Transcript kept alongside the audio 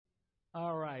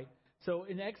All right. So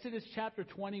in Exodus chapter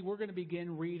 20, we're going to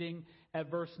begin reading at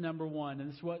verse number 1.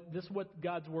 And this is what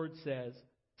God's word says.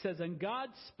 It says, "And God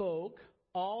spoke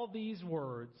all these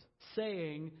words,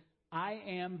 saying, I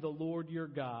am the Lord your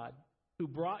God, who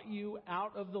brought you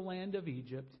out of the land of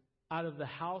Egypt, out of the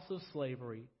house of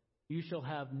slavery. You shall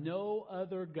have no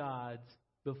other gods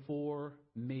before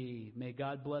me." May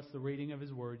God bless the reading of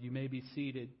his word. You may be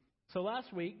seated. So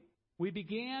last week, we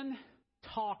began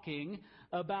talking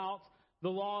about the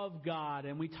law of God,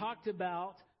 and we talked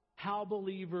about how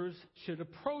believers should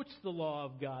approach the law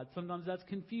of God. Sometimes that's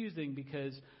confusing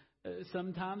because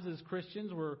sometimes as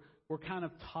Christians we're kind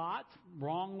of taught,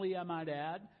 wrongly I might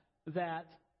add, that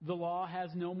the law has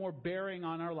no more bearing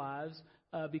on our lives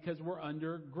because we're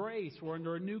under grace. We're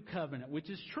under a new covenant, which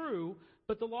is true,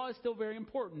 but the law is still very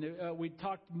important. We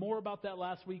talked more about that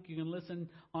last week. You can listen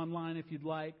online if you'd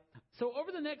like. So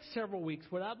over the next several weeks,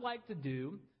 what I'd like to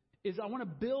do is I want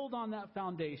to build on that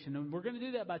foundation. And we're going to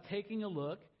do that by taking a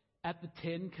look at the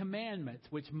Ten Commandments,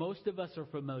 which most of us are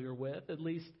familiar with, at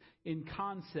least in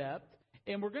concept.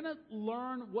 And we're going to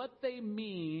learn what they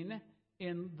mean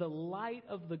in the light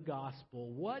of the gospel.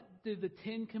 What do the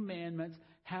Ten Commandments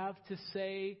have to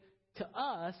say to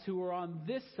us who are on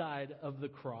this side of the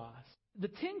cross? The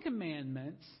Ten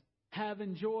Commandments have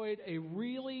enjoyed a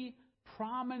really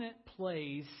prominent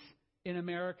place in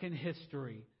American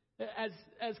history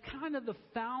as kind of the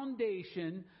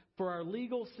foundation for our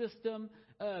legal system,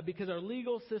 because our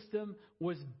legal system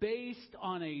was based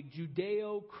on a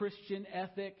Judeo-Christian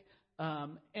ethic.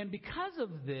 And because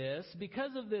of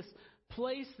this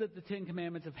place that the Ten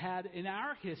Commandments have had in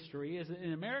our history, as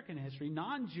in American history,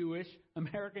 non-Jewish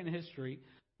American history,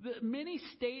 many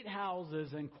state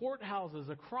houses and courthouses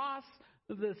across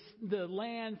the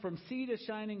land from sea to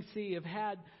shining sea have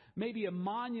had maybe a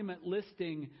monument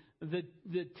listing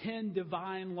the 10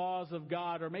 divine laws of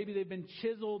God, or maybe they've been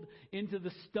chiseled into the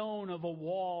stone of a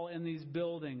wall in these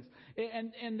buildings.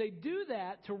 And they do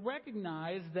that to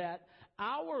recognize that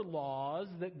our laws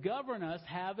that govern us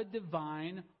have a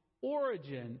divine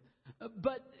origin.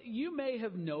 But you may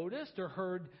have noticed or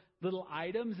heard little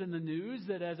items in the news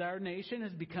that as our nation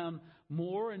has become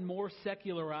more and more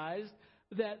secularized,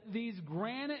 that these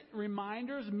granite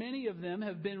reminders, many of them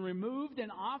have been removed,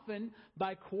 and often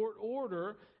by court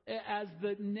order, as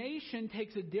the nation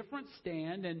takes a different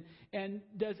stand and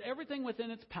does everything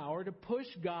within its power to push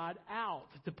God out,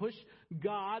 to push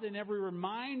God and every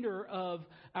reminder of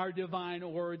our divine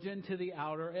origin to the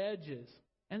outer edges.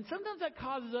 And sometimes that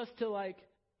causes us to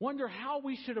wonder how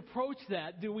we should approach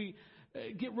that. Do we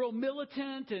get real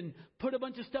militant and put a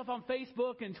bunch of stuff on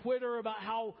Facebook and Twitter about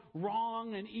how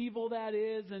wrong and evil that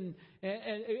is? And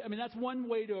I mean, that's one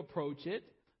way to approach it.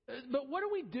 But what do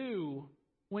we do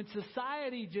when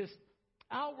society just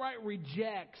outright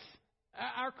rejects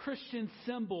our Christian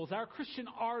symbols, our Christian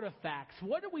artifacts?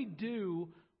 What do we do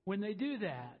when they do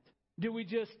that? Do we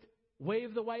just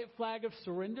wave the white flag of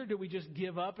surrender? Do we just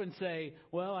give up and say,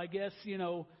 well, I guess,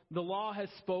 the law has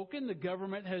spoken, the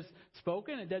government has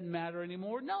spoken, it doesn't matter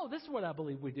anymore? No, this is what I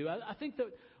believe we do. I think that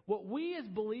what we as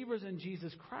believers in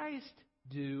Jesus Christ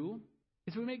do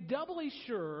is we make doubly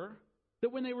sure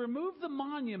that when they remove the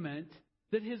monument,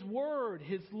 that His Word,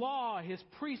 His law, His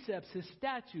precepts, His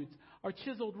statutes are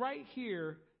chiseled right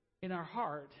here in our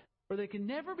heart, where they can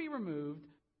never be removed.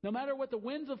 No matter what the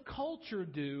winds of culture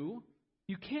do,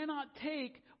 you cannot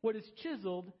take what is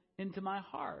chiseled into my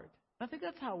heart. I think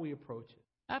that's how we approach it.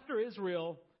 After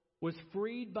Israel was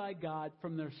freed by God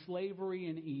from their slavery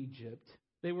in Egypt,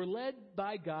 they were led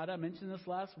by God, I mentioned this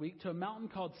last week, to a mountain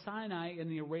called Sinai in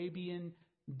the Arabian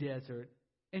desert.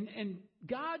 And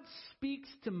God speaks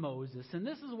to Moses, and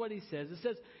this is what He says. It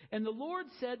says, "And the Lord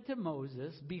said to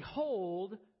Moses,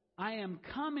 Behold, I am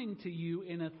coming to you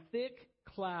in a thick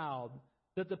cloud,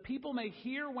 that the people may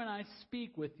hear when I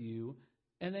speak with you,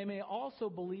 and they may also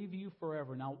believe you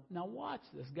forever." Now watch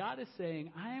this. God is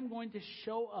saying, I am going to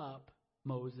show up,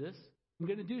 Moses. I'm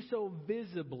going to do so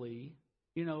visibly.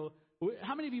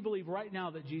 How many of you believe right now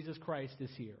that Jesus Christ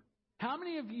is here? How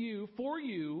many of you, for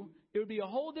you, it would be a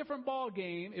whole different ball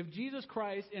game if Jesus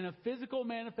Christ in a physical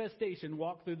manifestation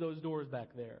walked through those doors back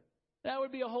there? That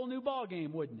would be a whole new ball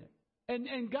game, wouldn't it?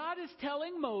 And God is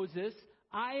telling Moses,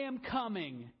 I am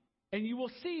coming. And you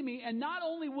will see me, and not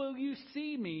only will you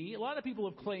see me, a lot of people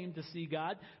have claimed to see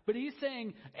God, but He's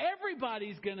saying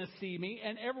everybody's going to see me,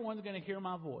 and everyone's going to hear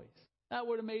my voice. That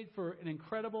would have made for an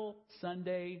incredible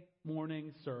Sunday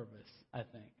morning service, I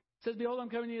think. It says, "Behold, I'm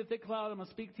coming to you in a thick cloud, I'm going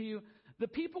to speak to you." The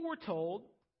people were told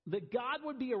that God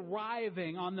would be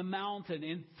arriving on the mountain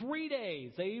in 3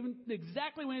 days. They even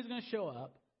exactly when He's going to show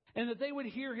up. and that they would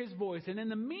hear his voice. And in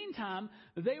the meantime,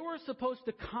 they were supposed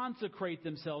to consecrate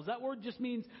themselves. That word just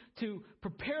means to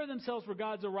prepare themselves for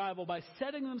God's arrival by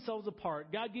setting themselves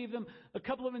apart. God gave them a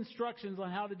couple of instructions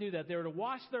on how to do that. They were to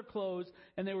wash their clothes,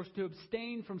 and they were to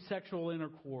abstain from sexual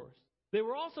intercourse. They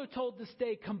were also told to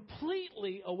stay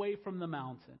completely away from the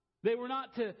mountain. They were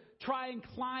not to try and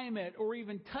climb it or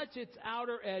even touch its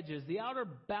outer edges, the outer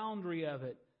boundary of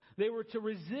it. They were to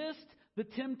resist the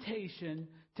temptation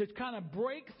to kind of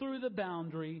break through the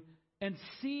boundary and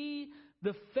see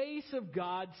the face of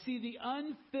God, see the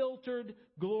unfiltered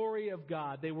glory of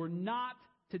God. They were not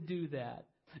to do that.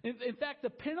 In fact, the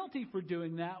penalty for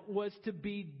doing that was to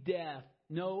be death.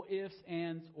 No ifs,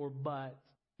 ands, or buts.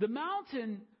 The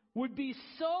mountain would be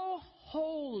so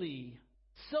holy,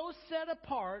 so set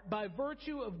apart by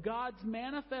virtue of God's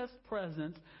manifest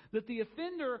presence that the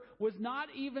offender was not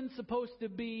even supposed to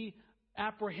be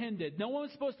apprehended. No one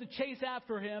was supposed to chase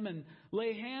after him and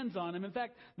lay hands on him. In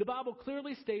fact, the Bible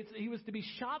clearly states that he was to be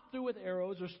shot through with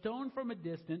arrows or stoned from a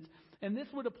distance, and this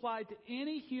would apply to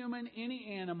any human,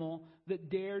 any animal that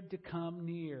dared to come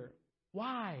near.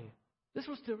 Why? This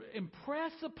was to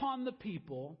impress upon the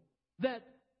people that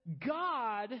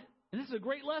God, and this is a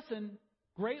great lesson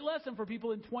for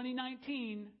people in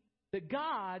 2019, that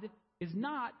God is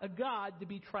not a God to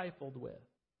be trifled with.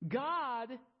 God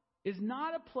is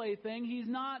not a plaything. He's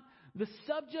not the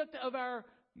subject of our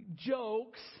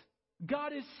jokes.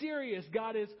 God is serious.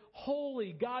 God is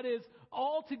holy. God is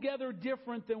altogether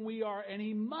different than we are, and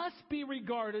He must be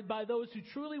regarded by those who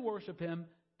truly worship Him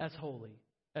as holy,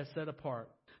 as set apart.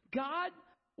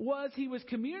 He was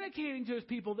communicating to His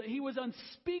people that He was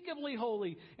unspeakably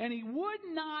holy, and He would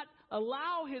not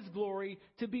allow His glory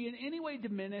to be in any way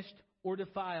diminished or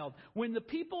defiled. When the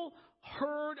people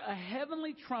heard a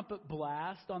heavenly trumpet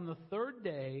blast on the third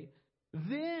day,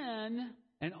 then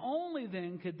and only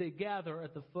then could they gather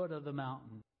at the foot of the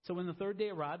mountain. So when the third day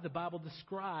arrived, the Bible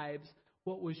describes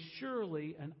what was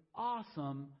surely an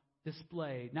awesome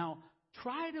display. Now,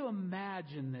 try to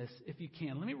imagine this if you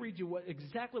can. Let me read you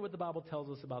exactly what the Bible tells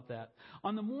us about that.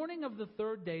 On the morning of the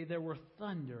third day, there were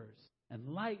thunders and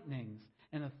lightnings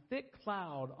and a thick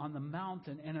cloud on the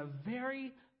mountain and a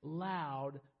very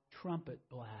loud trumpet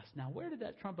blast. Now, where did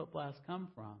that trumpet blast come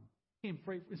from? It came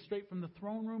straight from the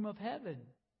throne room of heaven,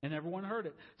 and everyone heard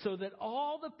it, so that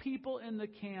all the people in the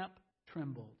camp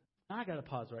trembled. Now, I got to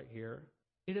pause right here.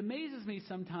 It amazes me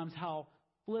sometimes how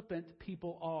flippant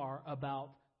people are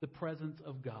about the presence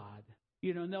of God.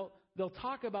 You know, they'll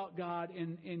talk about God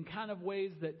in kind of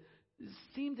ways that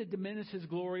seem to diminish His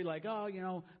glory, like, oh, you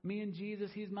know, me and Jesus,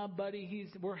 He's my buddy,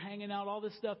 we're hanging out, all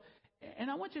this stuff.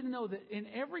 And I want you to know that in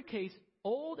every case,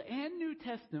 Old and New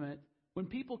Testament, when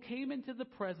people came into the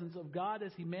presence of God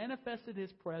as He manifested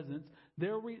His presence,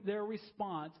 their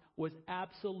response was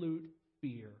absolute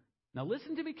fear. Now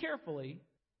listen to me carefully.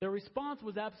 Their response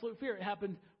was absolute fear. It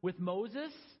happened with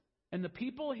Moses and the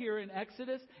people here in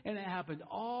Exodus, and it happened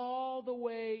all the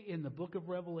way in the book of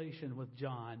Revelation with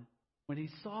John. When he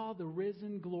saw the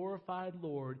risen, glorified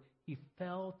Lord, he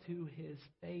fell to his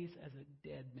face as a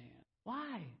dead man.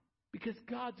 Why? Because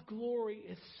God's glory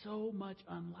is so much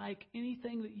unlike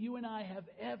anything that you and I have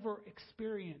ever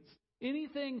experienced.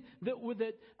 Anything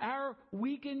that our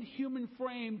weakened human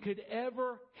frame could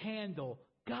ever handle.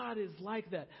 God is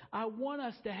like that. I want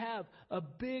us to have a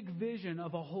big vision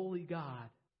of a holy God.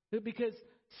 Because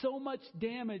so much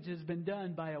damage has been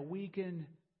done by a weakened,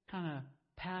 kind of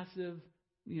passive,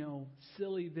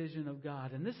 silly vision of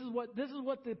God. And this is what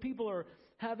the people are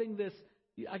having this,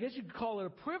 I guess you could call it a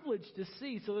privilege to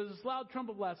see. So there's this loud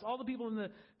trumpet blast. All the people in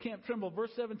the camp trembled.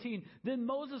 Verse 17, then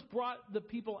Moses brought the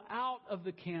people out of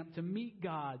the camp to meet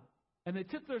God. And they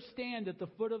took their stand at the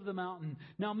foot of the mountain.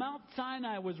 Now Mount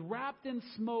Sinai was wrapped in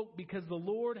smoke because the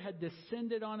Lord had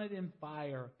descended on it in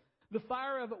fire. The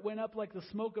fire of it went up like the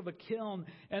smoke of a kiln,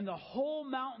 and the whole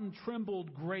mountain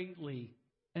trembled greatly.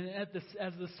 And as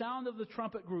the sound of the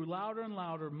trumpet grew louder and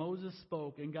louder, Moses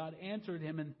spoke, and God answered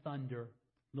him in thunder.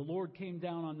 The Lord came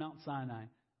down on Mount Sinai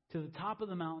to the top of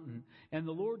the mountain, and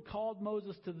the Lord called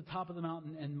Moses to the top of the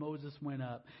mountain, and Moses went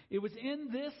up. It was in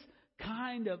this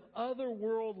kind of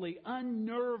otherworldly,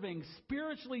 unnerving,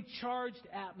 spiritually charged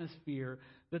atmosphere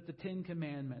that the Ten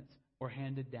Commandments were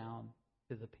handed down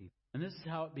to the people. And this is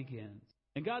how it begins.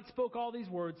 And God spoke all these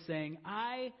words, saying,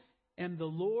 I am the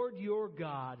Lord your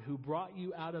God who brought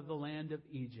you out of the land of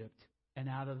Egypt and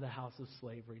out of the house of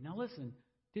slavery. Now listen,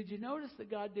 did you notice that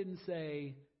God didn't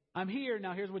say, I'm here,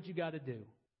 now here's what you got to do?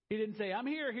 He didn't say, I'm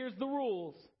here, here's the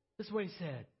rules. This is what He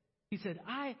said. He said,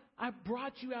 I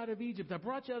brought you out of Egypt. I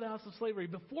brought you out of the house of slavery.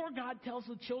 Before God tells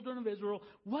the children of Israel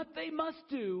what they must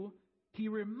do, He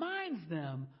reminds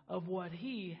them of what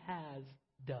He has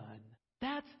done.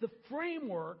 That's the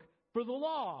framework for the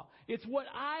law. It's what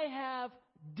I have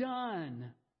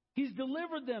done. He's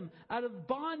delivered them out of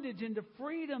bondage into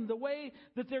freedom. The way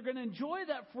that they're going to enjoy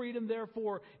that freedom,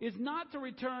 therefore, is not to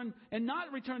return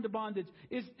to bondage,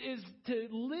 is to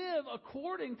live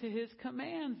according to His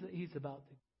commands that He's about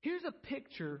to. Here's a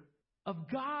picture of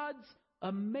God's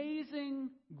amazing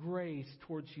grace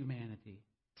towards humanity.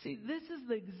 See, this is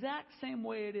the exact same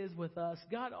way it is with us.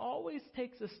 God always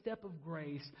takes a step of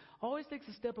grace, always takes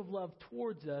a step of love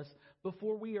towards us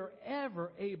before we are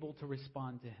ever able to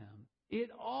respond to Him. It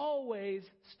always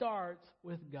starts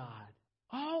with God.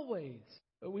 Always.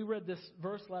 We read this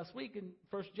verse last week in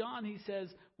 1 John. He says,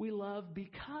 we love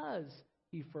because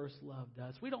He first loved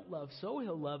us. We don't love so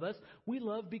He'll love us. We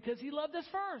love because He loved us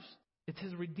first. It's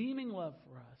His redeeming love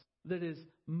for us that is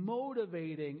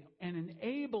motivating and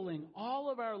enabling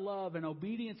all of our love and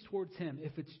obedience towards Him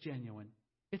if it's genuine.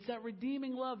 It's that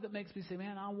redeeming love that makes me say,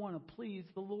 man, I want to please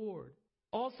the Lord.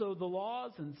 Also, the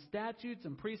laws and statutes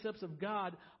and precepts of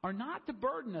God are not to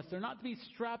burden us. They're not to be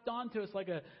strapped onto us like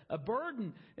a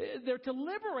burden. They're to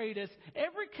liberate us.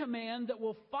 Every command that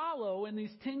we'll follow in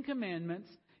these 10 commandments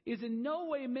is in no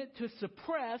way meant to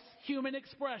suppress human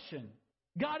expression.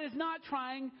 God is not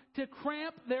trying to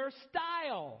cramp their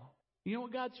style. You know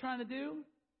what God's trying to do?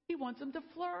 He wants them to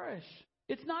flourish.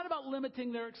 It's not about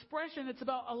limiting their expression. It's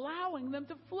about allowing them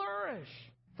to flourish.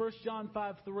 1 John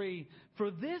 5:3, for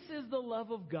this is the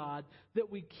love of God, that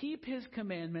we keep His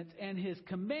commandments, and His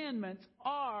commandments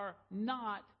are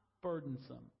not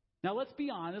burdensome. Now let's be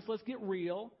honest, let's get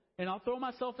real, and I'll throw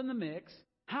myself in the mix.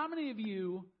 How many of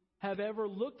you have ever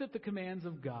looked at the commands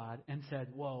of God and said,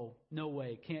 whoa, no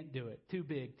way, can't do it, too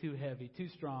big, too heavy, too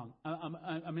strong,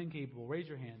 I'm incapable? Raise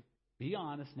your hand. Be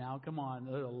honest now, come on,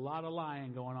 there's a lot of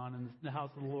lying going on in the house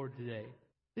of the Lord today.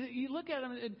 You look at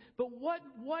them, but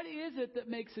what is it that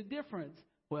makes a difference?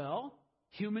 Well,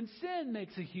 human sin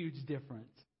makes a huge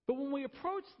difference. But when we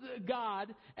approach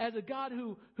God as a God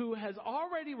who has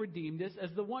already redeemed us,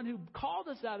 as the one who called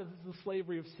us out of the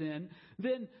slavery of sin,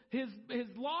 then His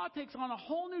law takes on a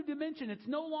whole new dimension. It's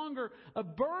no longer a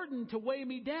burden to weigh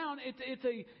me down.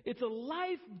 It's a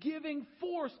life-giving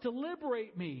force to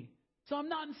liberate me. So I'm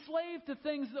not enslaved to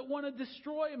things that want to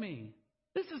destroy me.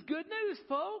 This is good news,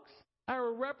 folks.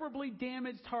 Our irreparably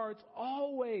damaged hearts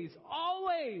always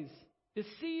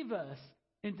deceive us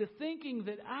into thinking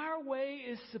that our way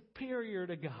is superior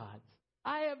to God's.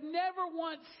 I have never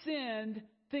once sinned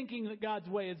thinking that God's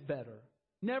way is better.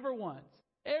 Never once.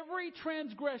 Every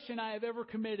transgression I have ever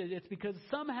committed, it's because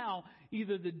somehow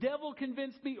either the devil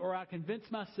convinced me or I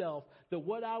convinced myself that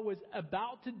what I was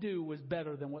about to do was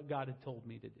better than what God had told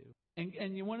me to do.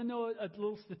 And you want to know a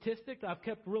little statistic? I've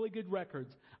kept really good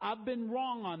records. I've been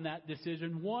wrong on that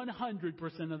decision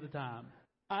 100% of the time.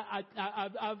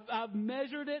 I've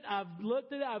measured it. I've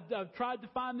looked at it. I've tried to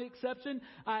find the exception.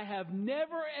 I have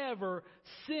never, ever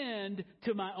sinned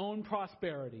to my own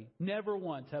prosperity. Never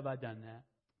once have I done that.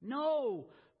 No.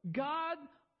 God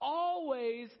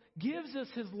always gives us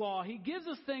His law. He gives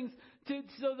us things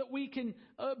so that we can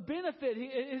benefit.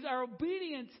 Our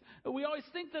obedience, we always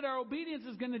think that our obedience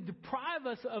is going to deprive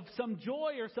us of some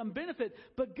joy or some benefit.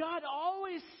 But God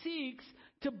always seeks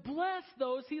to bless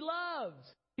those He loves.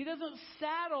 He doesn't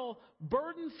saddle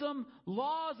burdensome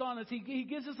laws on us. He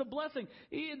gives us a blessing.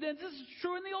 This is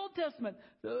true in the Old Testament.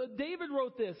 David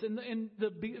wrote this in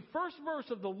the first verse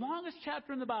of the longest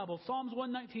chapter in the Bible, Psalms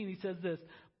 119. He says this,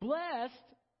 blessed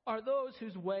are those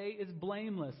whose way is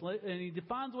blameless. And he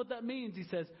defines what that means. He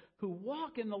says, who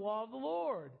walk in the law of the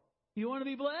Lord. You want to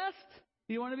be blessed?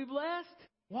 You want to be blessed?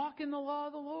 Walk in the law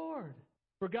of the Lord.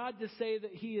 For God to say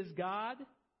that He is God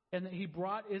and that He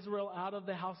brought Israel out of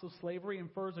the house of slavery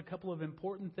infers a couple of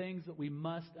important things that we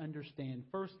must understand.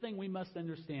 First thing we must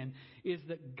understand is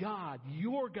that God,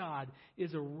 your God,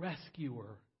 is a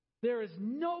rescuer. There is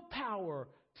no power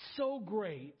so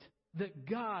great that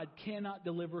God cannot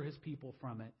deliver His people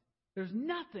from it. There's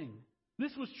nothing.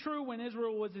 This was true when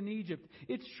Israel was in Egypt.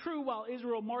 It's true while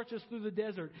Israel marches through the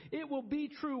desert. It will be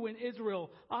true when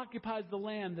Israel occupies the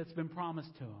land that's been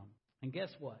promised to them. And guess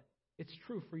what? It's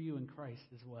true for you in Christ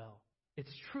as well.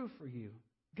 It's true for you.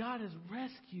 God has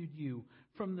rescued you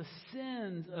from the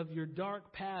sins of your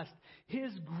dark past.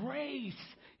 His grace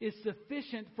is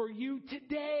sufficient for you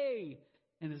today.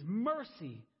 And His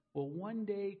mercy will one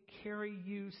day carry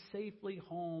you safely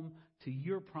home to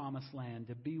your promised land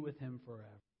to be with Him forever.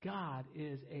 God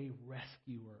is a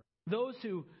rescuer. Those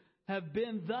who have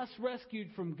been thus rescued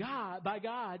from God by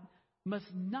God must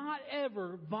not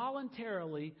ever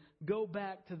voluntarily go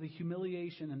back to the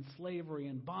humiliation and slavery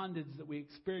and bondage that we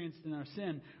experienced in our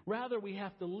sin. Rather, we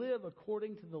have to live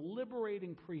according to the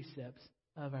liberating precepts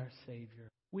of our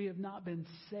Savior. We have not been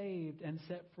saved and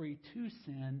set free to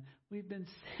sin. We've been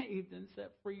saved and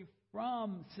set free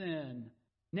from sin.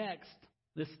 Next,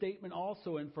 this statement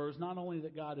also infers not only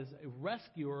that God is a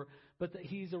rescuer, but that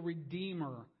He's a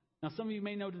redeemer. Now, some of you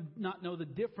may not know the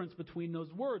difference between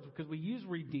those words because we use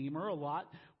redeemer a lot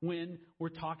when we're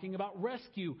talking about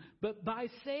rescue. But by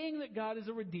saying that God is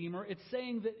a redeemer, it's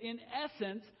saying that in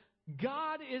essence,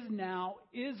 God is now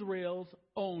Israel's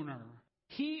owner.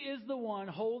 He is the one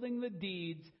holding the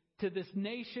deeds to this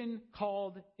nation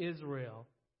called Israel.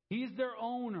 He's their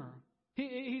owner.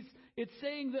 It's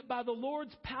saying that by the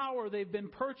Lord's power, they've been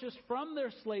purchased from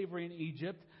their slavery in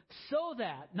Egypt so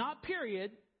that, not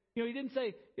period. He didn't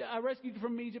say, I rescued you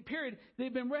from Egypt, period.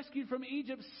 They've been rescued from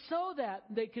Egypt so that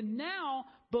they can now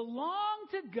belong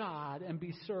to God and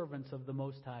be servants of the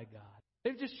Most High God.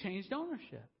 They've just changed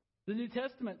ownership. The New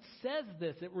Testament says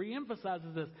this. It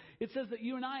reemphasizes this. It says that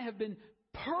you and I have been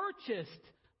purchased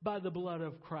by the blood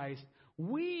of Christ.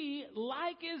 We,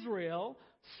 like Israel,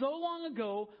 so long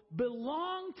ago,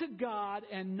 belong to God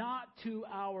and not to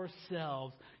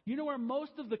ourselves. You know where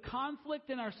most of the conflict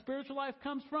in our spiritual life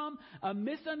comes from? A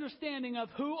misunderstanding of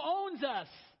who owns us.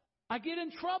 I get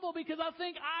in trouble because I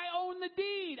think I own the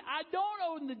deed. I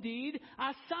don't own the deed.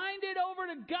 I signed it over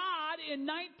to God in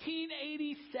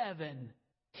 1987.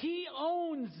 He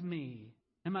owns me.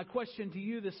 And my question to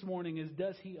you this morning is,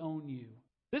 does He own you?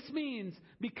 This means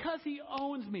because He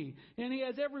owns me and He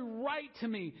has every right to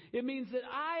me, it means that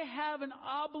I have an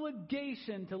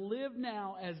obligation to live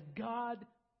now as God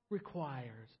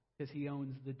requires because He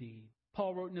owns the deed.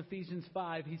 Paul wrote in Ephesians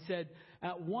 5, he said,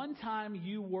 at one time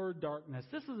you were darkness.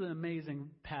 This is an amazing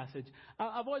passage.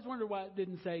 I've always wondered why it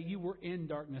didn't say you were in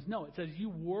darkness. No, it says you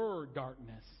were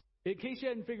darkness. In case you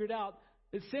hadn't figured out,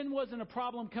 that sin wasn't a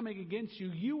problem coming against you.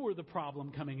 You were the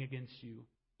problem coming against you.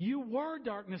 You were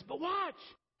darkness, but watch.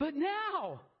 But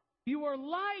now you are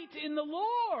light in the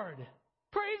Lord.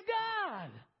 Praise God.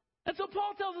 And so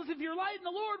Paul tells us if you're light in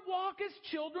the Lord, walk as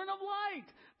children of light.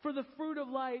 For the fruit of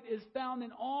light is found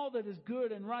in all that is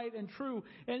good and right and true.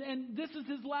 And this is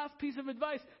his last piece of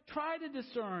advice. Try to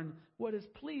discern what is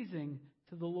pleasing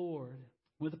to the Lord.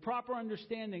 With a proper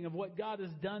understanding of what God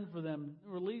has done for them,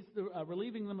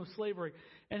 relieving them of slavery,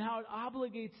 and how it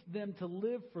obligates them to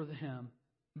live for Him,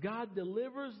 God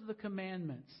delivers the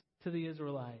commandments to the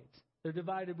Israelites. They're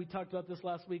divided, we talked about this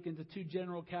last week, into two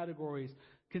general categories,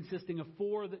 consisting of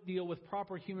 4 that deal with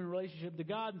proper human relationship to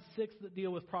God and 6 that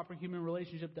deal with proper human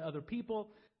relationship to other people.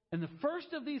 And the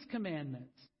first of these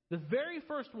commandments, the very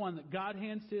first one that God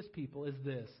hands to His people is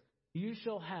this: you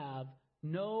shall have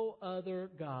no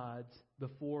other gods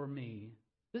before me.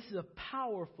 This is a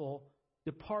powerful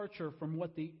departure from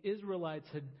what the Israelites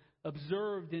had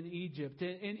observed in Egypt.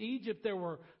 In Egypt, there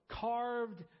were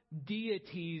carved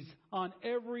deities on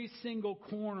every single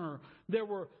corner. There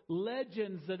were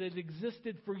legends that had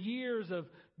existed for years of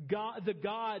God, the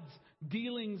gods'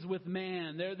 dealings with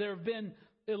man. There have been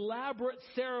elaborate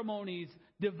ceremonies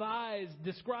devised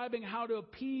describing how to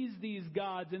appease these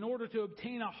gods in order to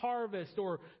obtain a harvest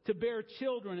or to bear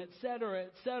children, etc.,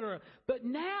 etc. But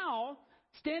now,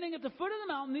 standing at the foot of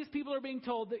the mountain, these people are being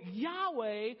told that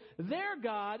Yahweh, their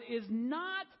God, is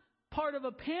not part of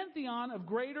a pantheon of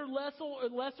greater,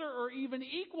 lesser, or even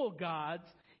equal gods,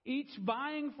 each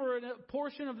vying for a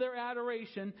portion of their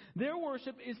adoration. Their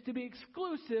worship is to be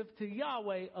exclusive to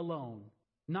Yahweh alone.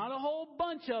 Not a whole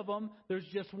bunch of them, there's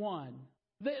just one.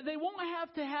 They won't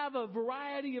have to have a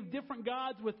variety of different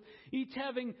gods with each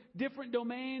having different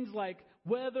domains like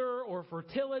weather or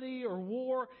fertility or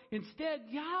war. Instead,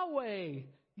 Yahweh,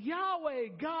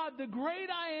 God, the great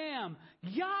I am,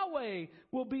 Yahweh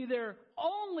will be their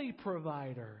only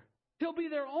provider. He'll be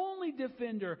their only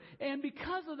defender. And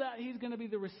because of that, He's going to be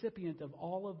the recipient of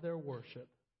all of their worship.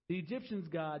 The Egyptians'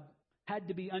 God had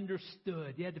to be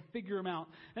understood. You had to figure them out.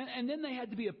 And then they had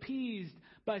to be appeased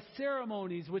by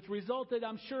ceremonies, which resulted,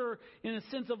 I'm sure, in a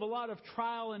sense of a lot of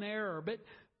trial and error.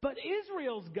 But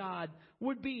Israel's God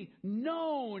would be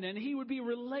known, and He would be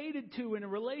related to in a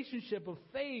relationship of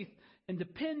faith and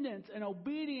dependence and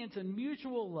obedience and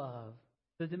mutual love.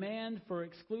 The demand for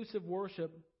exclusive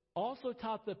worship also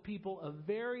taught the people a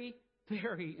very,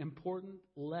 very important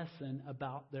lesson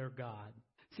about their God.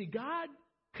 See, God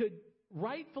could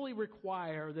rightfully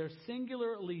require their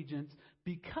singular allegiance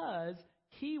because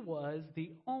He was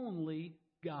the only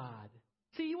God.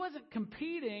 See, He wasn't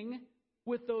competing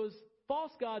with those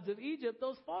false gods of Egypt.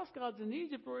 Those false gods in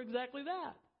Egypt were exactly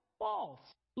that, false.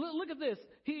 Look at this.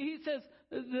 He says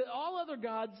that all other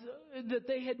gods that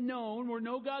they had known were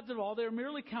no gods at all. They were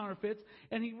merely counterfeits.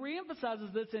 And he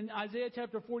reemphasizes this in Isaiah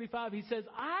chapter 45. He says,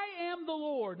 I am the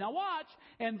Lord. Now watch.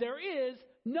 And there is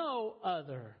no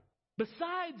other.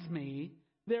 Besides me,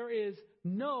 there is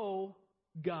no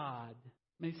God.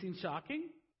 May seem shocking.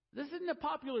 This isn't a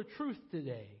popular truth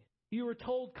today. You are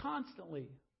told constantly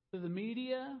through the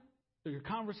media, through your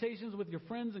conversations with your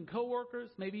friends and coworkers,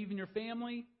 maybe even your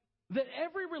family, that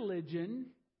every religion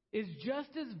is just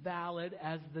as valid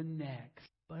as the next.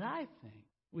 But I think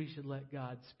we should let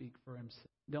God speak for himself.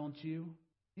 Don't you?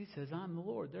 He says, I'm the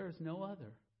Lord. There is no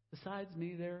other. Besides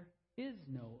me, there is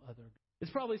no other.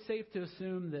 It's probably safe to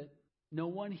assume that no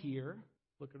one here,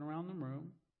 looking around the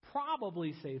room,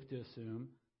 probably safe to assume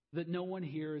that no one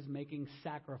here is making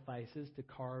sacrifices to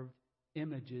carved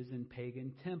images in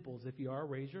pagan temples. If you are,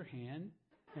 raise your hand,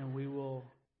 and we'll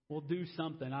do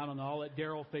something. I don't know. I'll let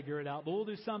Daryl figure it out. But we'll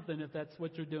do something if that's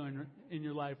what you're doing in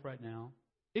your life right now.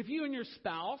 If you and your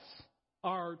spouse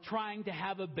are trying to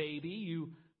have a baby, you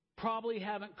probably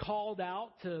haven't called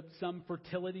out to some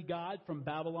fertility god from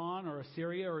Babylon or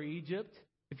Assyria or Egypt.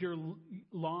 If your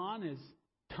lawn is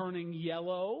turning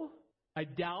yellow, I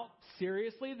doubt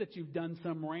seriously that you've done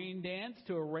some rain dance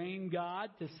to a rain god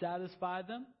to satisfy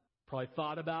them. Probably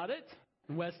thought about it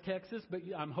in West Texas, but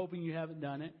I'm hoping you haven't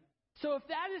done it. So if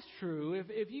that is true,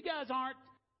 if you guys aren't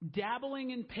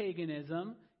dabbling in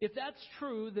paganism, if that's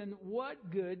true, then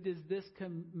what good does this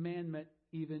commandment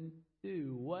even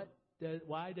do?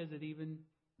 Why does it even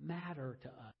matter to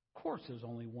us? Of course there's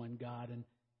only one God, and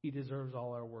he deserves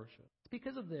all our worship. It's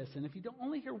because of this. And if you don't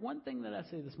only hear one thing that I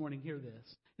say this morning, hear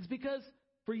this. It's because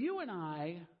for you and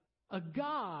I, a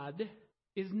God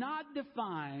is not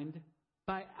defined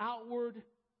by outward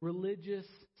religious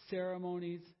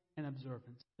ceremonies and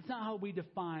observance. That's not how we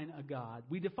define a God.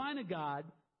 We define a God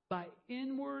by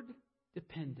inward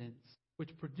dependence, which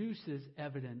produces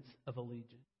evidence of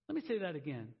allegiance. Let me say that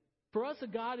again. For us, a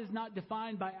God is not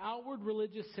defined by outward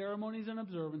religious ceremonies and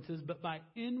observances, but by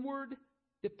inward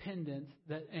dependence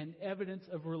and evidence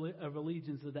of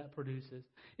allegiance that produces.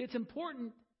 It's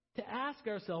important to ask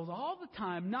ourselves all the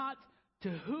time, not to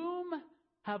whom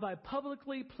have I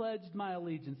publicly pledged my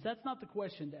allegiance? That's not the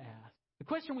question to ask. The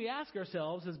question we ask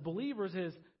ourselves as believers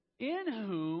is, in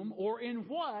whom or in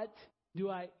what do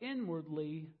I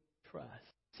inwardly trust?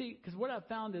 See, because what I've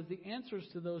found is the answers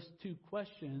to those two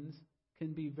questions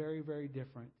can be very, very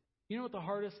different. You know what the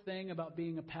hardest thing about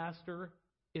being a pastor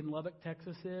in Lubbock,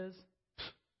 Texas is?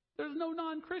 There's no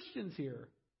non-Christians here.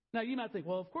 Now, you might think,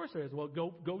 well, of course there is. Well,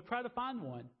 go try to find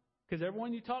one. Because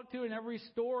everyone you talk to in every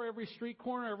store, every street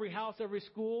corner, every house, every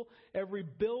school, every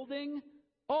building,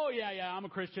 oh, yeah, I'm a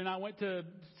Christian. I went to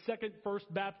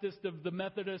First Baptist of the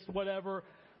Methodist, whatever,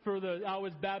 I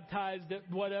was baptized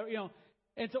at whatever,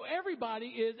 And so everybody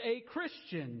is a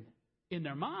Christian in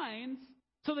their minds.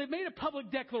 So they've made a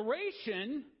public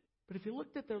declaration. But if you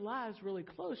looked at their lives really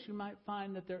close, you might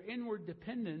find that their inward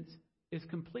dependence is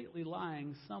completely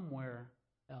lying somewhere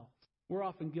else. We're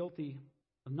often guilty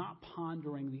of not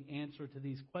pondering the answer to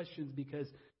these questions because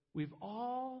we have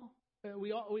all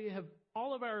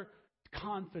of our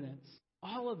confidence,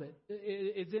 all of it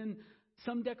is in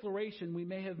some declaration we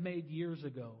may have made years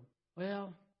ago.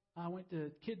 Well, I went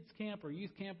to kids camp or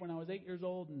youth camp when I was 8 years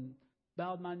old and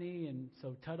bowed my knee, and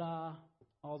so ta-da,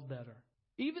 all's better.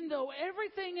 Even though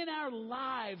everything in our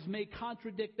lives may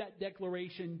contradict that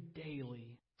declaration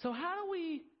daily. So how do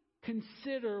we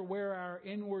consider where our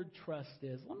inward trust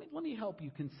is? Let me help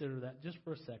you consider that just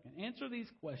for a second. Answer these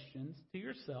questions to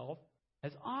yourself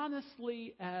as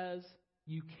honestly as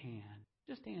you can.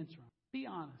 Just answer them. Be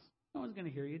honest. No one's going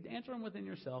to hear you. Answer them within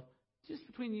yourself. Just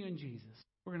between you and Jesus.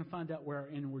 We're going to find out where our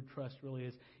inward trust really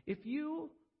is. If you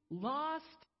lost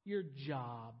your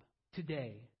job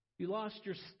today, you lost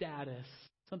your status,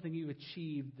 something you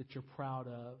achieved that you're proud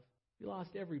of, you lost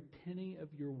every penny of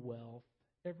your wealth,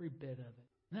 every bit of it.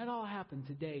 And that all happened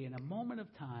today in a moment of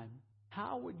time.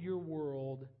 How would your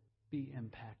world be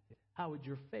impacted? How would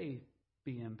your faith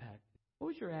be impacted? What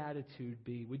would your attitude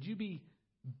be? Would you be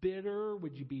bitter?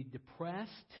 Would you be depressed?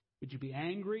 Would you be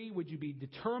angry? Would you be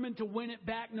determined to win it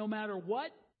back no matter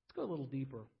what? Let's go a little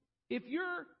deeper. If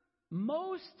your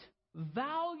most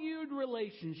valued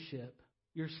relationship,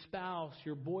 your spouse,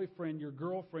 your boyfriend, your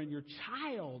girlfriend, your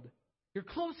child, your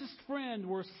closest friend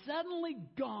were suddenly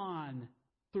gone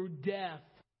through death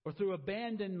or through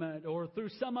abandonment or through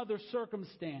some other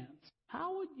circumstance,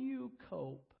 how would you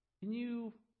cope? Can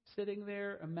you, sitting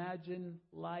there, imagine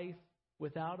life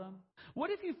without them? What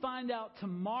if you find out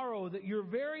tomorrow that your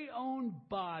very own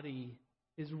body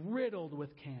is riddled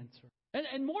with cancer?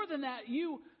 And more than that,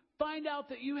 you find out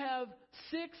that you have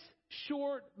 6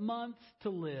 short months to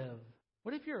live?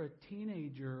 What if you're a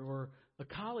teenager or a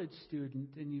college student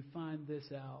and you find this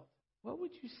out? What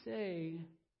would you say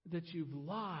that you've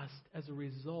lost as a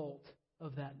result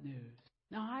of that news?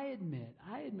 Now, I admit,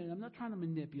 I'm not trying to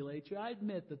manipulate you. I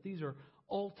admit that these are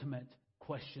ultimate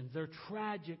questions. They're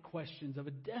tragic questions of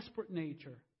a desperate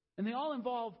nature. And they all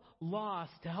involve loss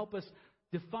to help us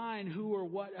define who or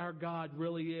what our God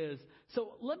really is.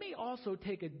 So let me also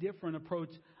take a different approach.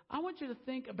 I want you to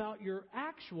think about your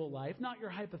actual life, not your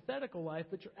hypothetical life,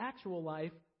 but your actual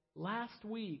life last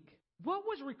week. What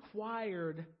was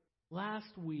required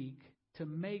last week to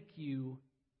make you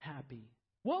happy?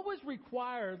 What was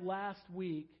required last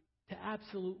week to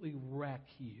absolutely wreck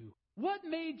you? What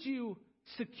made you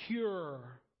secure?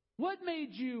 What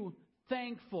made you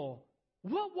thankful?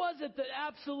 What was it that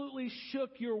absolutely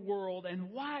shook your world,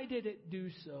 and why did it do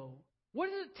so? What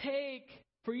does it take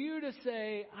for you to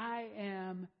say, I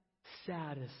am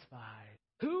satisfied?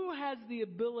 Who has the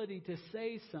ability to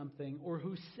say something or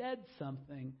who said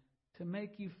something to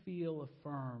make you feel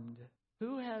affirmed?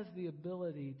 Who has the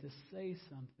ability to say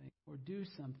something or do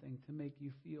something to make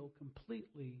you feel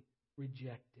completely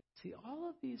rejected? See, all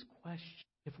of these questions,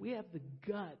 if we have the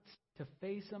guts to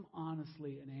face them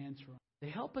honestly and answer them, they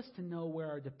help us to know where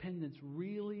our dependence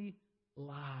really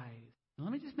lies. And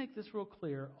let me just make this real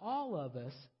clear. All of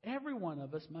us, every one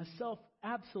of us, myself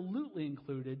absolutely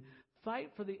included, fight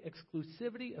for the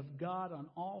exclusivity of God on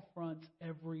all fronts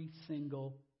every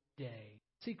single day.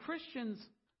 See, Christians,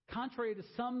 contrary to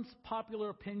some popular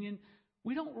opinion,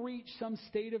 we don't reach some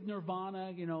state of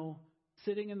nirvana,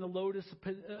 sitting in the lotus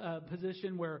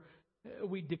position where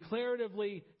we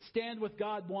declaratively stand with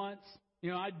God once.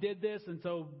 I did this, and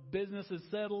so business is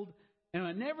settled, and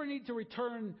I never need to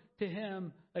return to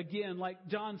Him again, like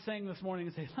John sang this morning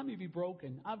and say, let me be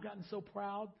broken. I've gotten so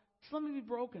proud. Just let me be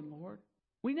broken, Lord.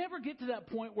 We never get to that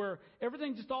point where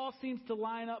everything just all seems to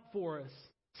line up for us.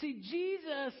 See,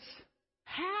 Jesus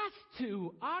has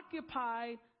to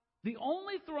occupy the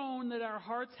only throne that our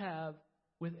hearts have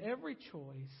with every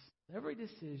choice, every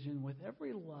decision, with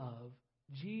every love.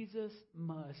 Jesus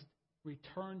must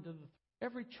return to the throne.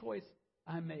 Every choice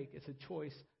I make is a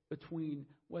choice between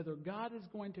whether God is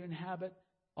going to inhabit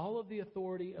all of the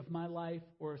authority of my life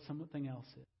or something else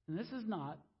is. And this is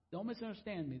not, don't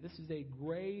misunderstand me, this is a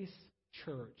grace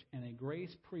church and a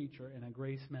grace preacher and a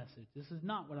grace message. This is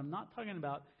not, what I'm not talking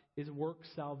about is work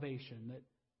salvation, that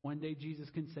one day Jesus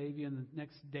can save you and the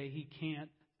next day He can't.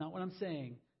 That's not what I'm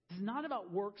saying. This is not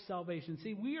about work salvation.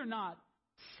 See, we are not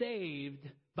saved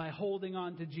by holding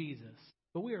on to Jesus.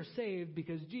 But we are saved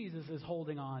because Jesus is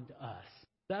holding on to us.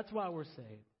 That's why we're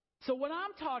saved. So what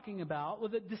I'm talking about,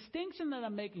 with the distinction that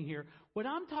I'm making here, what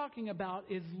I'm talking about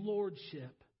is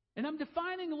lordship. And I'm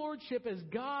defining lordship as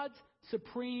God's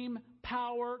supreme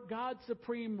power, God's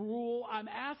supreme rule. I'm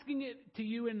asking it to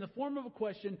you in the form of a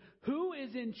question. Who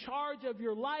is in charge of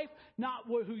your life? Not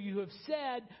who you have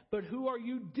said, but who are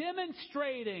you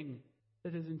demonstrating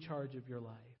that is in charge of your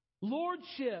life?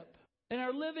 Lordship. And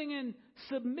are living in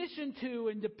submission to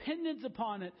and dependence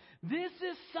upon it. This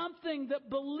is something that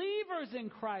believers in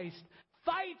Christ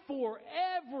fight for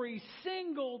every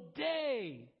single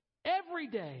day. Every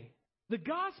day. The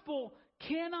gospel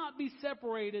cannot be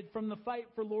separated from the fight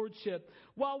for lordship.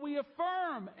 While we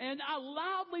affirm, and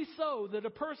loudly so, that a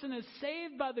person is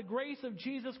saved by the grace of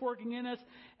Jesus working in us,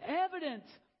 evidence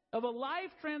of a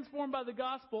life transformed by the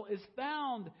gospel is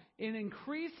found in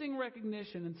increasing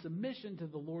recognition and submission to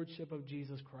the lordship of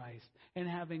Jesus Christ and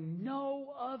having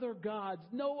no other gods,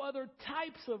 no other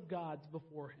types of gods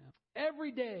before Him.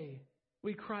 Every day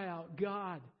we cry out,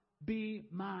 God, be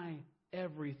my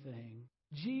everything.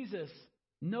 Jesus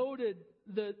noted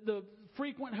the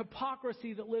frequent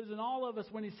hypocrisy that lives in all of us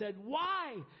when He said,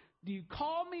 why do you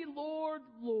call me Lord,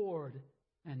 Lord,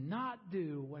 and not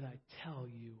do what I tell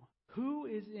you? Who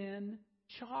is in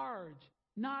charge?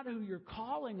 Not who you're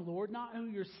calling, Lord. Not who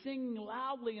you're singing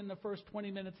loudly in the first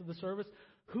 20 minutes of the service.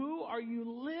 Who are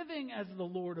you living as the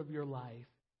Lord of your life?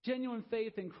 Genuine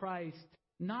faith in Christ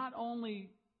not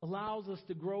only allows us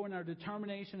to grow in our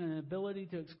determination and ability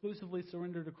to exclusively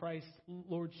surrender to Christ's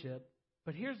lordship,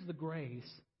 but here's the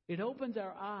grace. It opens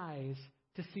our eyes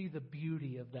to see the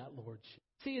beauty of that lordship.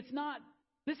 See,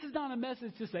 this is not a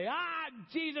message to say,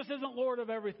 Jesus isn't Lord of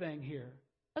everything here.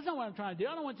 That's not what I'm trying to do.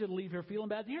 I don't want you to leave here feeling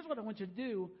bad. Here's what I want you to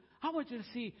do. I want you to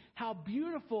see how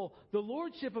beautiful the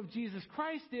lordship of Jesus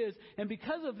Christ is, and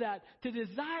because of that, to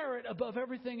desire it above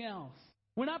everything else.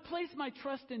 When I place my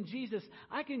trust in Jesus,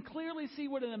 I can clearly see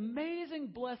what an amazing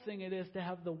blessing it is to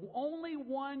have the only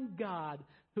one God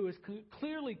who has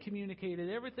clearly communicated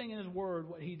everything in His Word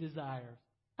what He desires.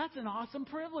 That's an awesome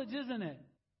privilege, isn't it?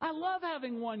 I love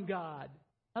having one God.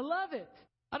 I love it.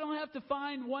 I don't have to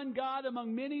find one God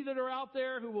among many that are out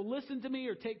there who will listen to me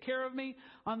or take care of me.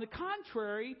 On the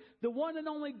contrary, the one and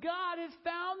only God has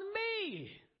found me.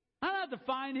 I don't have to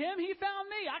find him. He found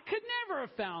me. I could never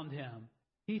have found him.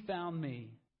 He found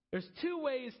me. There's two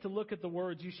ways to look at the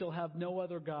words, you shall have no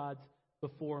other gods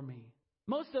before me.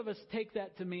 Most of us take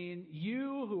that to mean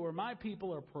you who are my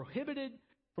people are prohibited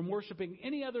from worshiping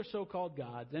any other so-called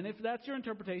gods. And if that's your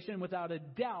interpretation, without a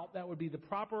doubt, that would be the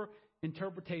proper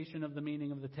interpretation of the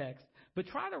meaning of the text. But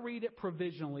try to read it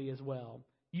provisionally as well.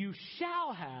 You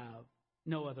shall have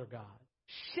no other God.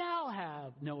 Shall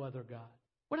have no other God.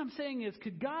 What I'm saying is,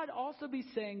 could God also be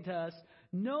saying to us,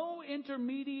 no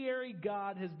intermediary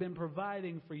God has been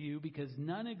providing for you because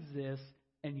none exists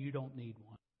and you don't need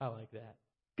one? I like that.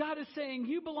 God is saying,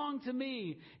 you belong to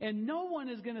me, and no one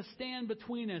is going to stand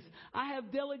between us. I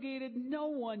have delegated no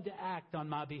one to act on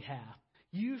my behalf.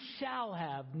 You shall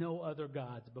have no other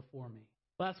gods before me.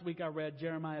 Last week I read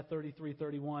Jeremiah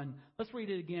 33:31. Let's read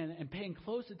it again and paying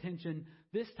close attention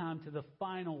this time to the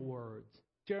final words.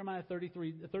 Jeremiah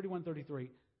 31:33.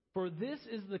 For this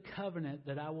is the covenant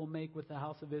that I will make with the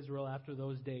house of Israel after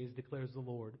those days, declares the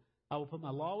Lord. I will put my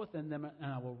law within them,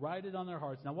 and I will write it on their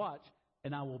hearts. Now watch.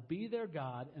 And I will be their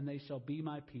God, and they shall be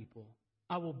my people.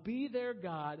 I will be their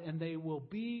God, and they will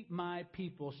be my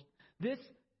people. This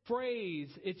phrase,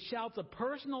 it shouts a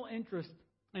personal interest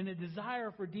and a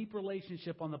desire for deep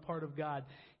relationship on the part of God.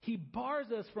 He bars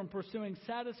us from pursuing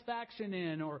satisfaction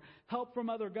in or help from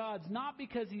other gods, not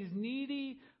because he's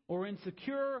needy or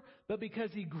insecure, but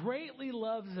because he greatly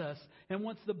loves us and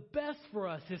wants the best for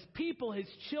us, his people, his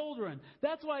children.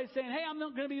 That's why he's saying, hey, I'm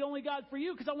not going to be the only God for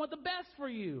you because I want the best for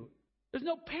you. There's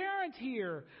no parent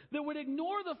here that would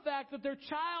ignore the fact that their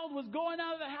child was going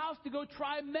out of the house to go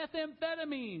try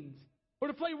methamphetamines or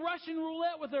to play Russian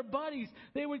roulette with their buddies.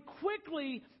 They would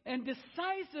quickly and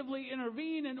decisively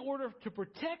intervene in order to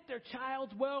protect their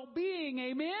child's well-being.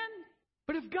 Amen?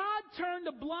 But if God turned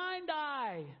a blind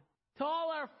eye to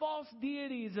all our false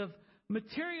deities of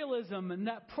materialism and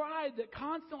that pride that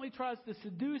constantly tries to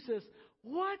seduce us,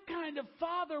 what kind of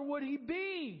father would he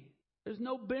be? There's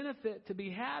no benefit to be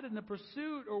had in the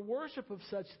pursuit or worship of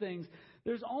such things.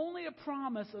 There's only a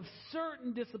promise of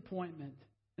certain disappointment.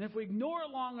 And if we ignore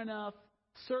it long enough,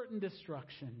 certain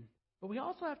destruction. But we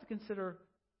also have to consider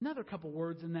another couple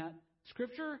words in that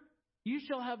scripture. You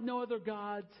shall have no other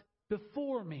gods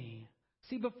before me.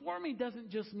 See, before me doesn't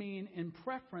just mean in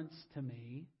preference to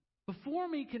me. Before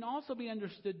me can also be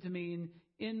understood to mean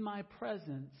in my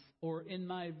presence or in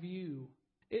my view.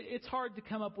 It's hard to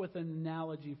come up with an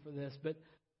analogy for this, but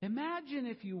imagine,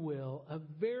 if you will, a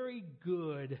very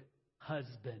good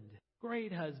husband.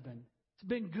 Great husband. He's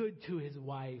been good to his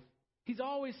wife. He's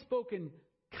always spoken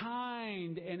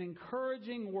kind and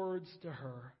encouraging words to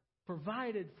her,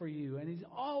 provided for you, and he's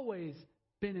always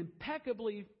been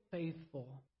impeccably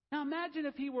faithful. Now imagine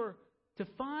if he were to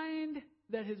find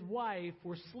that his wife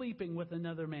were sleeping with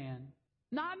another man,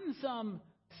 not in some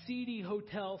seedy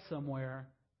hotel somewhere,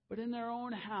 but in their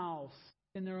own house,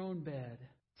 in their own bed.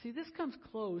 See, this comes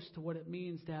close to what it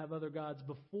means to have other gods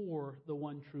before the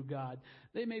one true God.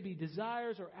 They may be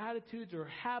desires or attitudes or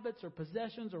habits or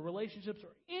possessions or relationships or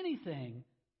anything,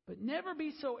 but never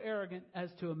be so arrogant as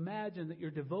to imagine that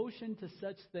your devotion to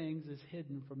such things is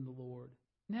hidden from the Lord.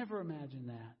 Never imagine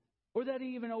that. Or that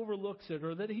he even overlooks it,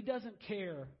 or that he doesn't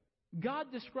care.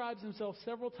 God describes himself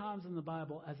several times in the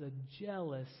Bible as a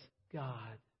jealous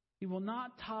God. He will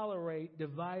not tolerate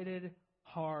divided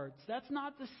hearts. That's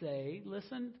not to say,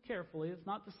 listen carefully, it's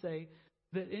not to say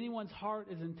that anyone's heart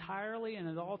is entirely and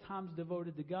at all times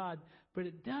devoted to God, but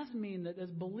it does mean that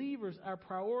as believers, our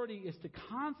priority is to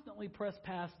constantly press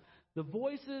past the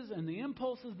voices and the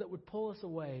impulses that would pull us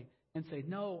away and say,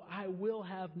 no, I will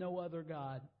have no other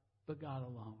God but God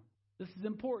alone. This is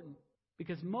important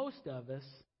because most of us,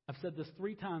 I've said this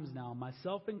 3 times now,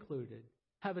 myself included,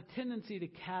 have a tendency to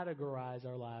categorize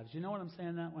our lives. You know what I'm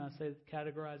saying that when I say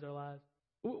categorize our lives?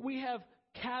 We have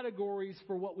categories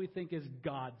for what we think is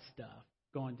God stuff.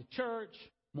 Going to church,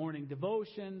 morning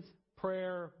devotions,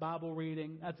 prayer, Bible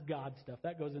reading. That's God stuff.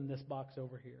 That goes in this box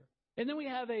over here. And then we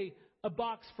have a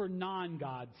box for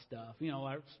non-God stuff. You know,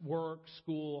 like work,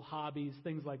 school, hobbies,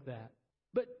 things like that.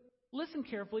 But listen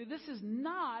carefully. This is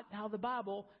not how the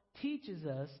Bible teaches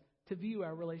us to view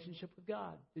our relationship with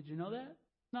God. Did you know that?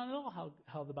 Not at all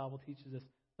how the Bible teaches us,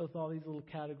 with all these little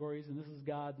categories, and this is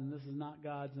God's and this is not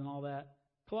God's and all that.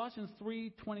 Colossians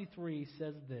 3:23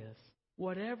 says this,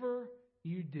 whatever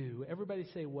you do, everybody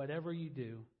say whatever you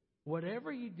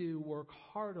do work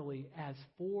heartily as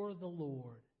for the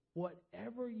Lord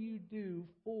whatever you do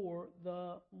for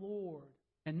the Lord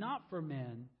and not for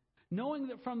men, knowing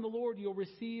that from the Lord you'll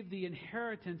receive the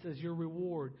inheritance as your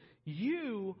reward.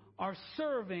 You are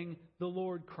serving the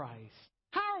Lord Christ.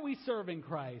 How are we serving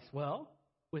Christ? Well,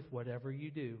 with whatever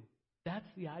you do. That's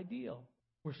the ideal.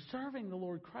 We're serving the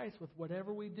Lord Christ with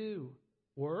whatever we do.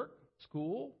 Work,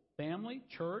 school, family,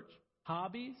 church,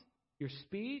 hobbies, your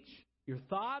speech, your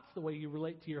thoughts, the way you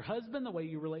relate to your husband, the way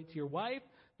you relate to your wife,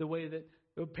 the way that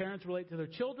parents relate to their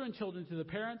children, children to their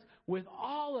parents. With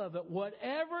all of it,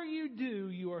 whatever you do,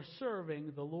 you are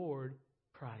serving the Lord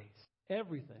Christ.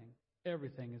 Everything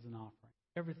is an offering.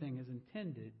 Everything is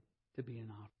intended to be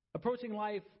an offering. Approaching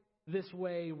life this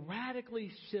way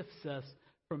radically shifts us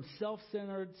from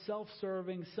self-centered,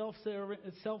 self-serving,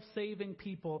 self-saving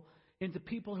people into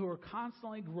people who are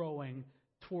constantly growing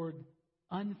toward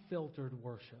unfiltered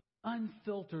worship.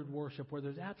 Unfiltered worship where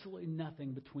there's absolutely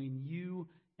nothing between you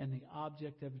and the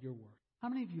object of your worship. How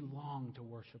many of you long to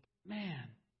worship? Man,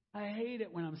 I hate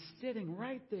it when I'm sitting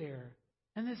right there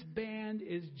and this band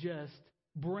is just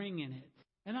bringing it.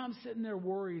 And I'm sitting there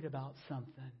worried about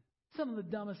something. Some of the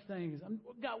dumbest things.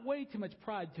 I've got way too much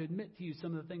pride to admit to you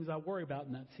some of the things I worry about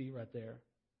in that seat right there.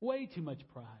 Way too much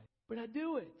pride. But I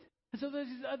do it. And so there's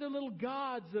these other little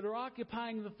gods that are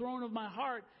occupying the throne of my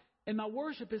heart, and my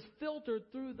worship is filtered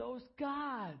through those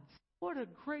gods. What a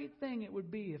great thing it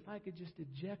would be if I could just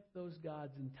eject those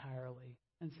gods entirely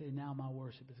and say, now my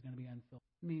worship is going to be unfiltered.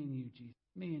 Me and you, Jesus.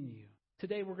 Me and you.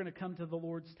 Today we're going to come to the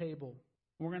Lord's table.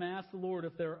 We're going to ask the Lord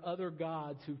if there are other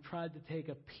gods who've tried to take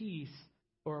a piece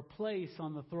or a place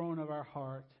on the throne of our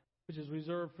heart, which is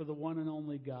reserved for the one and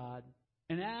only God.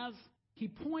 And as He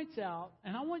points out,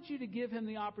 and I want you to give Him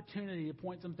the opportunity to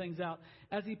point some things out,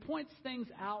 as He points things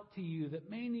out to you that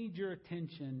may need your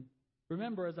attention,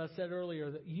 remember, as I said earlier,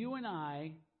 that you and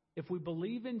I, if we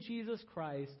believe in Jesus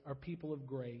Christ, are people of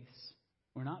grace.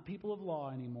 We're not people of law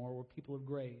anymore, we're people of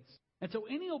grace. And so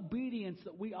any obedience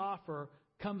that we offer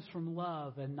comes from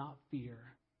love and not fear.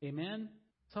 Amen?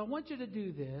 So I want you to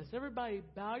do this. Everybody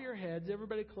bow your heads.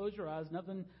 Everybody close your eyes.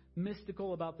 Nothing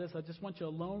mystical about this. I just want you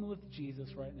alone with Jesus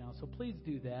right now. So please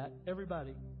do that,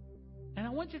 everybody. And I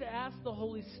want you to ask the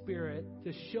Holy Spirit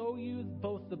to show you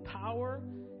both the power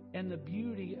and the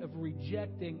beauty of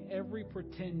rejecting every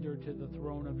pretender to the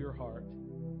throne of your heart.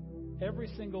 Every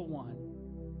single one.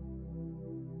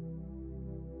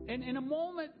 And in a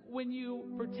moment when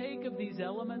you partake of these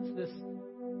elements, this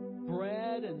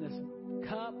bread and this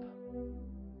cup,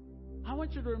 I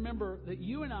want you to remember that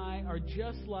you and I are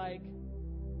just like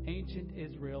ancient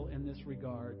Israel in this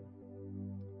regard.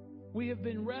 We have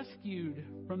been rescued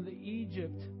from the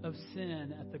Egypt of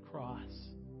sin at the cross.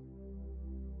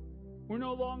 We're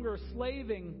no longer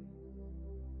slaving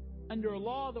under a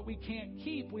law that we can't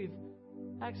keep. We've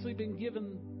actually been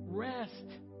given rest.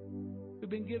 We've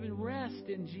been given rest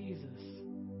in Jesus.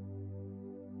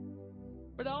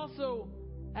 But I also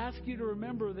ask you to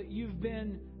remember that you've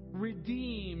been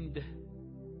redeemed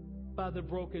by the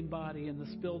broken body and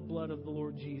the spilled blood of the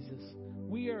Lord Jesus.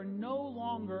 We are no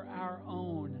longer our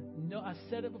own. No, I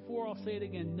said it before, I'll say it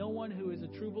again. No one who is a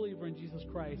true believer in Jesus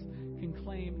Christ can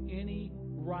claim any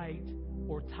right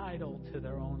or title to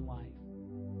their own life.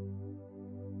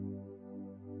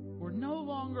 We're no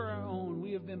longer our own.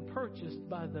 We have been purchased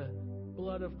by the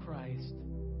blood of Christ.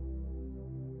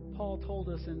 Paul told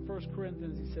us in 1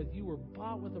 Corinthians, he said, you were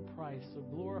bought with a price, so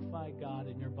glorify God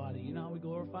in your body. You know how we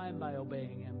glorify Him? By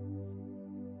obeying Him.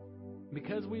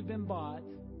 Because we've been bought,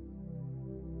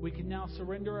 we can now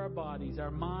surrender our bodies, our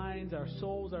minds, our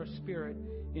souls, our spirit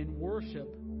in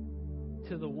worship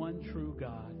to the one true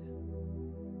God.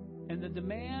 And the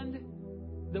demand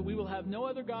that we will have no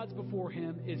other gods before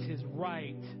Him is His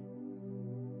right,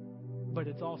 but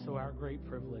it's also our great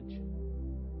privilege.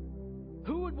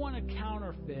 Who would want to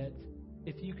counterfeit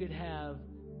if you could have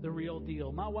the real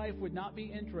deal? My wife would not be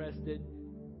interested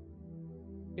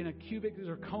in a cubic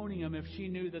zirconium if she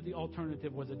knew that the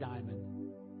alternative was a diamond.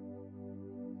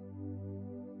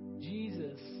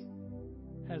 Jesus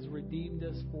has redeemed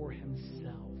us for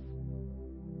Himself,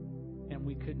 and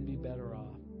we couldn't be better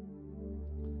off.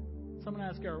 So I'm going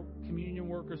to ask our communion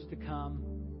workers to come.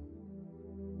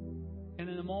 And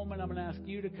in a moment, I'm going to ask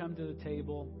you to come to the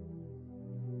table.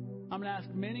 I'm going to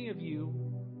ask many of you,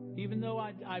 even though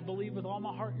I believe with all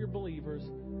my heart you're believers,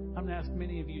 I'm going to ask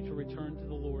many of you to return to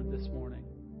the Lord this morning.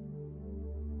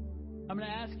 I'm going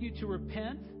to ask you to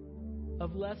repent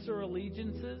of lesser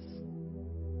allegiances.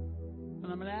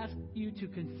 And I'm going to ask you to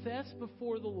confess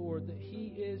before the Lord that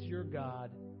He is your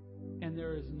God and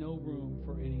there is no room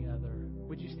for any other.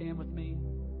 Would you stand with me?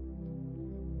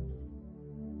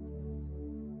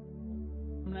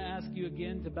 I'm going to to ask you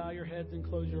again to bow your heads and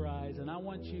close your eyes. And I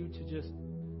want you to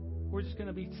we're just going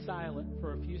to be silent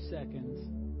for a few seconds.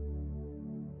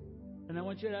 And I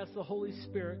want you to ask the Holy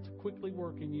Spirit to quickly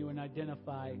work in you and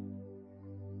identify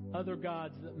other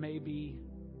gods that may be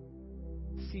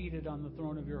seated on the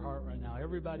throne of your heart right now.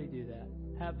 Everybody do that.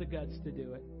 Have the guts to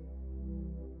do it.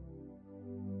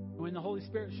 When the Holy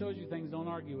Spirit shows you things, don't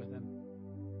argue with Him.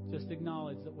 Just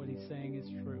acknowledge that what He's saying is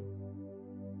true.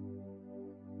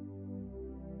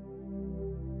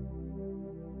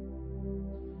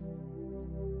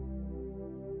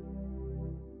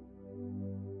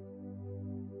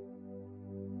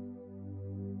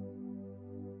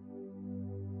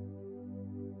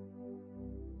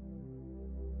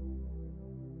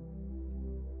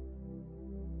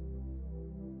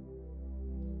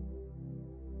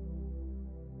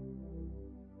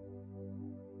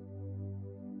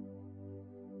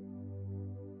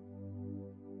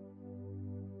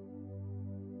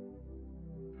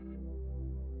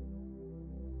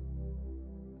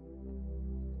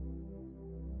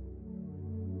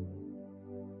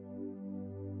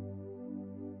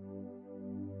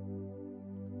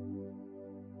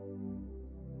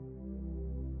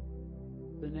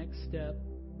 The next step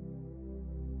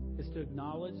is to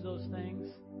acknowledge those things,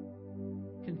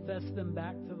 confess them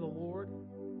back to the Lord.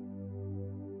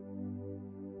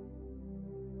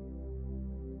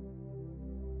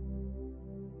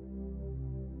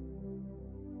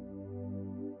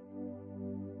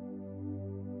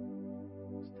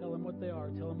 Just tell Him what they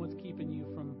are. Tell Him what's keeping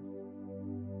you from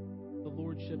the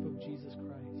Lordship of Jesus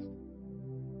Christ.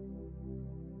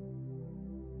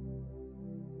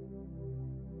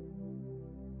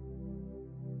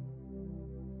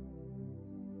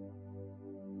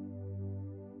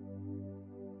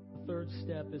 Third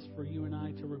step is for you and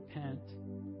I to repent.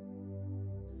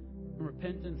 And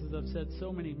repentance, as I've said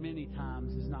so many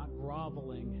times, is not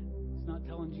groveling. It's not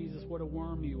telling Jesus what a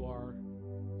worm you are.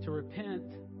 To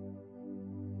repent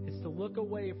is to look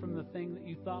away from the thing that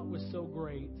you thought was so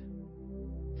great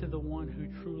to the one who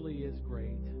truly is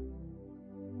great.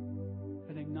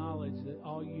 And acknowledge that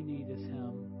all you need is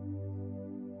Him.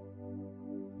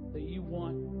 That you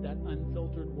want that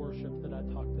unfiltered worship that I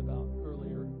talked about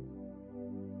earlier.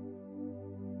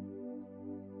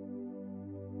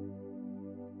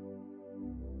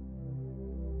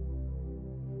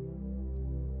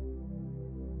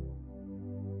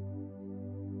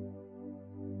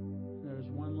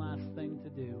 Thing to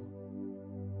do.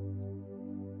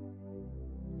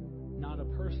 Not a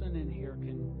person in here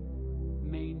can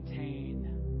maintain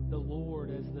the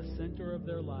Lord as the center of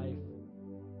their life,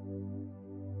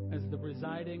 as the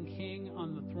presiding King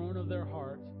on the throne of their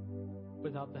heart,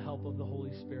 without the help of the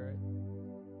Holy Spirit.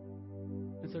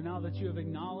 And so now that you have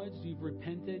acknowledged, you've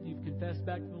repented, you've confessed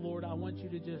back to the Lord, I want you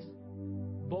to just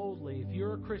boldly, if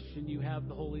you're a Christian, you have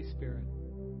the Holy Spirit.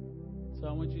 So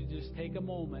I want you to just take a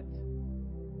moment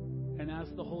and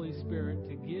ask the Holy Spirit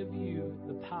to give you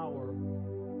the power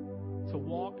to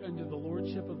walk under the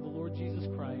lordship of the Lord Jesus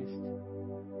Christ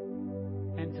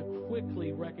and to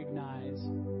quickly recognize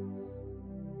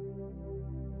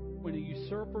when a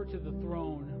usurper to the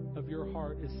throne of your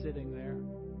heart is sitting there.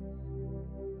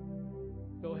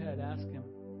 Go ahead, ask Him.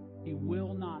 He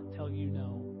will not tell you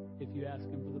no if you ask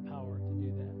Him for the power to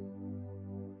do that.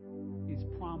 He's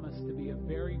promised to be a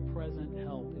very present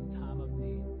help in time of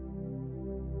need.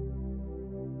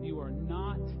 You are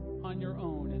not on your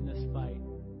own in this fight.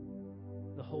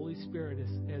 The Holy Spirit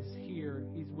is here.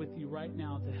 He's with you right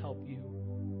now to help you.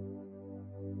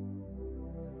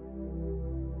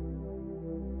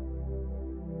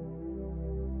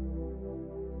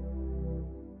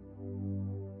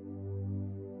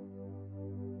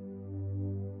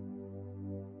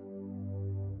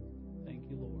 Thank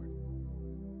you, Lord.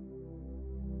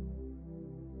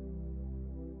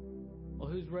 Well,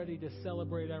 who's ready to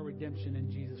celebrate our redemption in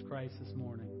Jesus Christ this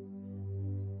morning?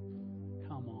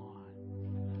 Come on.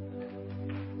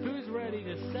 Who's ready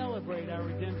to celebrate our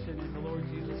redemption in the Lord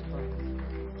Jesus Christ?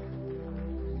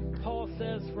 Paul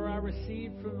says, "For I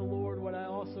received from the Lord what I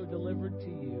also delivered to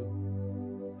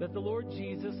you, that the Lord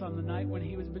Jesus, on the night when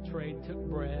He was betrayed, took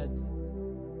bread,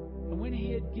 and when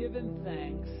He had given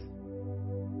thanks,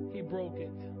 He broke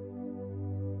it.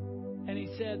 And He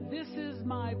said, 'This is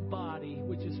my body,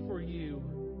 which is for you.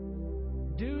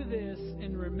 Do this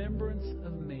in remembrance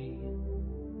of me.'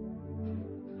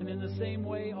 And in the same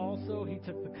way also He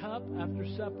took the cup after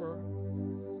supper,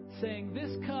 saying,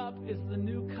 'This cup is the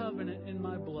new covenant in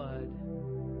my blood.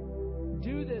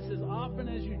 Do this as often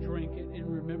as you drink it in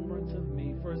remembrance of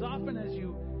me. For as often as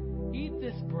you eat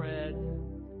this bread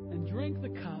and drink the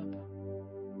cup,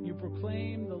 you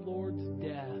proclaim the Lord's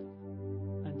death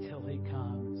until He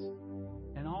comes.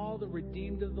 And all the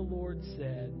redeemed of the Lord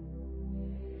said,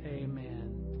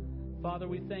 Amen. Father,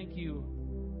 we thank You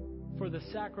for the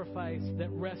sacrifice that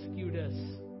rescued us.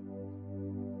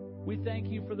 We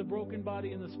thank You for the broken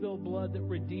body and the spilled blood that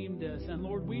redeemed us. And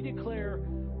Lord, we declare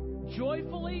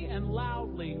joyfully and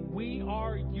loudly, we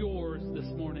are Yours this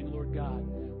morning, Lord God.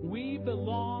 We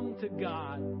belong to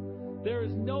God. There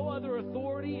is no other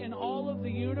authority in all of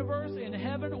the universe, in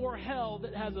heaven or hell,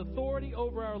 that has authority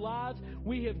over our lives.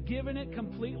 We have given it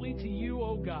completely to You,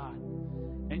 O God.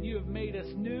 And You have made us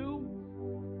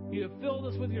new. You have filled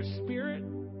us with Your Spirit.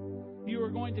 You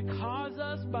are going to cause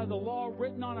us, by the law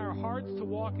written on our hearts, to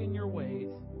walk in Your ways.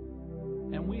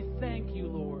 And we thank You,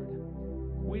 Lord.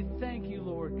 We thank You,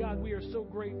 Lord. God, we are so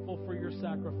grateful for Your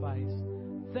sacrifice.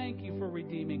 Thank You for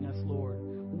redeeming us, Lord.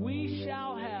 We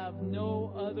shall have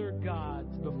no other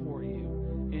gods before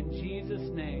You. In Jesus'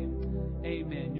 name, amen.